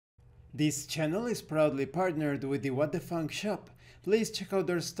This channel is proudly partnered with the What the Funk shop. Please check out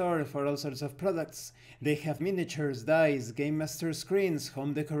their store for all sorts of products. They have miniatures, dice, Game Master screens,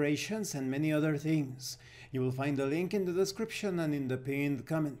 home decorations, and many other things. You will find the link in the description and in the pinned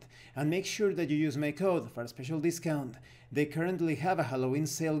comment. And make sure that you use my code for a special discount. They currently have a Halloween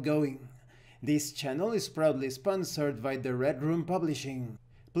sale going. This channel is proudly sponsored by the Red Room Publishing.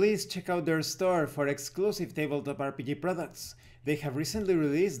 Please check out their store for exclusive tabletop RPG products. They have recently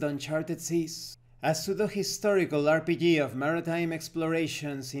released Uncharted Seas, a pseudo-historical RPG of maritime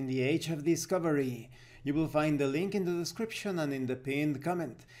explorations in the Age of Discovery. You will find the link in the description and in the pinned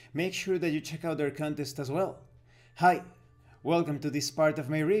comment. Make sure that you check out their contest as well. Hi, welcome to this part of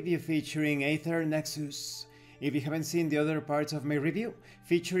my review featuring Aether Nexus. If you haven't seen the other parts of my review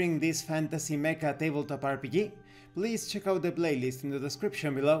featuring this fantasy mecha tabletop RPG, please check out the playlist in the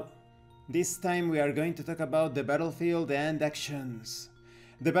description below. This time we are going to talk about the battlefield and actions.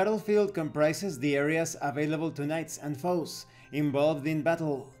 The battlefield comprises the areas available to knights and foes involved in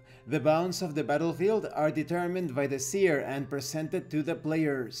battle. The bounds of the battlefield are determined by the seer and presented to the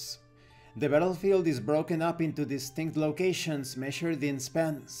players. The battlefield is broken up into distinct locations measured in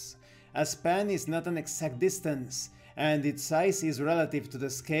spans. A span is not an exact distance, and its size is relative to the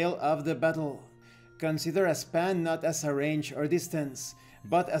scale of the battle. Consider a span not as a range or distance,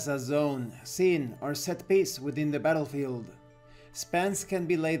 but as a zone, scene, or set piece within the battlefield. Spans can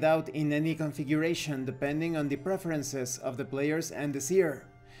be laid out in any configuration depending on the preferences of the players and the seer.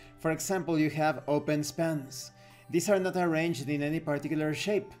 For example, you have open spans. These are not arranged in any particular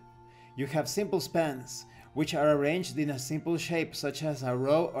shape. You have simple spans, which are arranged in a simple shape such as a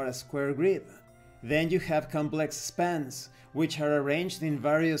row or a square grid. Then you have complex spans, which are arranged in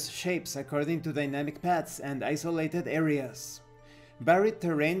various shapes according to dynamic paths and isolated areas. Varied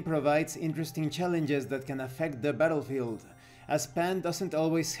terrain provides interesting challenges that can affect the battlefield. A span doesn't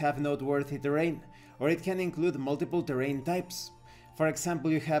always have noteworthy terrain, or it can include multiple terrain types. For example,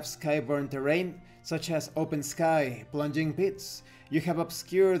 you have skyborne terrain, such as open sky, plunging pits. You have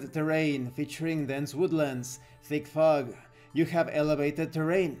obscured terrain, featuring dense woodlands, thick fog. You have elevated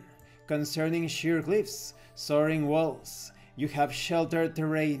terrain, concerning sheer cliffs, soaring walls. You have sheltered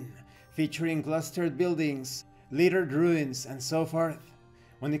terrain, featuring clustered buildings, littered ruins, and so forth.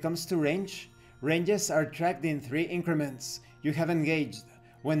 When it comes to range, ranges are tracked in 3 increments. You have engaged,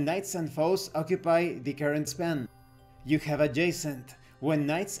 when knights and foes occupy the current span. You have adjacent, when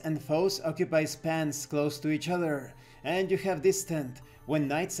knights and foes occupy spans close to each other. And you have distant, when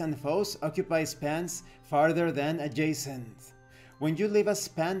knights and foes occupy spans farther than adjacent. When you leave a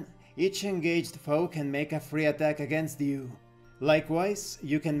span, each engaged foe can make a free attack against you. Likewise,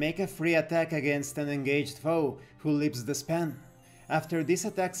 you can make a free attack against an engaged foe who leaves the span. After these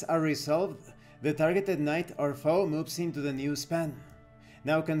attacks are resolved, the targeted knight or foe moves into the new span.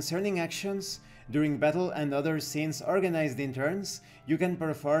 Now concerning actions, during battle and other scenes organized in turns, you can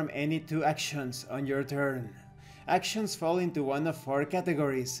perform any 2 actions on your turn. Actions fall into one of 4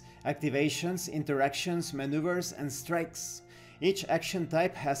 categories: activations, interactions, maneuvers, and strikes. Each action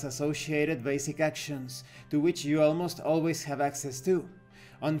type has associated basic actions, to which you almost always have access to.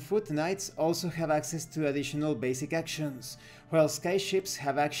 On foot, knights also have access to additional basic actions, while skyships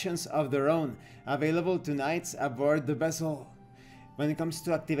have actions of their own, available to knights aboard the vessel. When it comes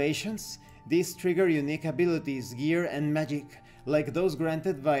to activations, these trigger unique abilities, gear, and magic, like those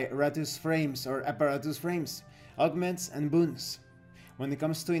granted by Ratus frames or apparatus frames, augments, and boons. When it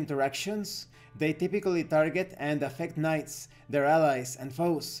comes to interactions, they typically target and affect knights, their allies and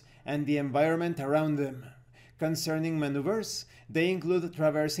foes, and the environment around them. Concerning maneuvers, they include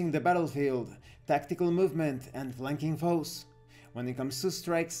traversing the battlefield, tactical movement, and flanking foes. When it comes to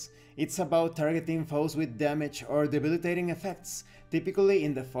strikes, it's about targeting foes with damage or debilitating effects, typically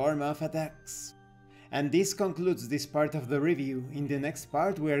in the form of attacks. And this concludes this part of the review. In the next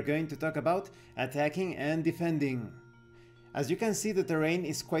part we are going to talk about attacking and defending. As you can see, the terrain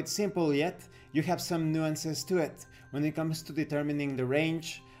is quite simple, yet you have some nuances to it when it comes to determining the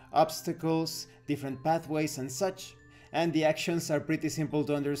range, obstacles, different pathways and such, and the actions are pretty simple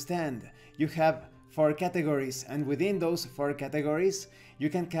to understand. You have 4 categories, and within those 4 categories you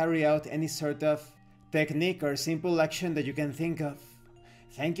can carry out any sort of technique or simple action that you can think of.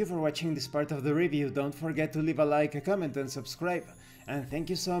 Thank you for watching this part of the review. Don't forget to leave a like, a comment, and subscribe. And thank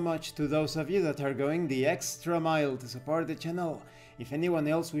you so much to those of you that are going the extra mile to support the channel. If anyone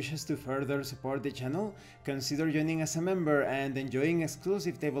else wishes to further support the channel, consider joining as a member and enjoying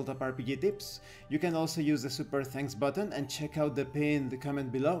exclusive tabletop RPG tips. You can also use the super thanks button and check out the pinned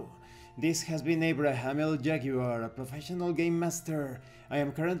comment below. This has been Abraham L. Jaguar, a professional game master. I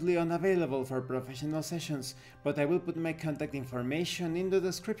am currently unavailable for professional sessions, but I will put my contact information in the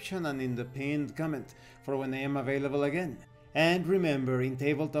description and in the pinned comment for when I am available again. And remember, in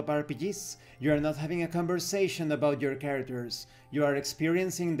tabletop RPGs, you are not having a conversation about your characters, you are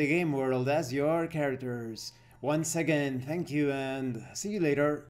experiencing the game world as your characters. Once again, thank you and see you later.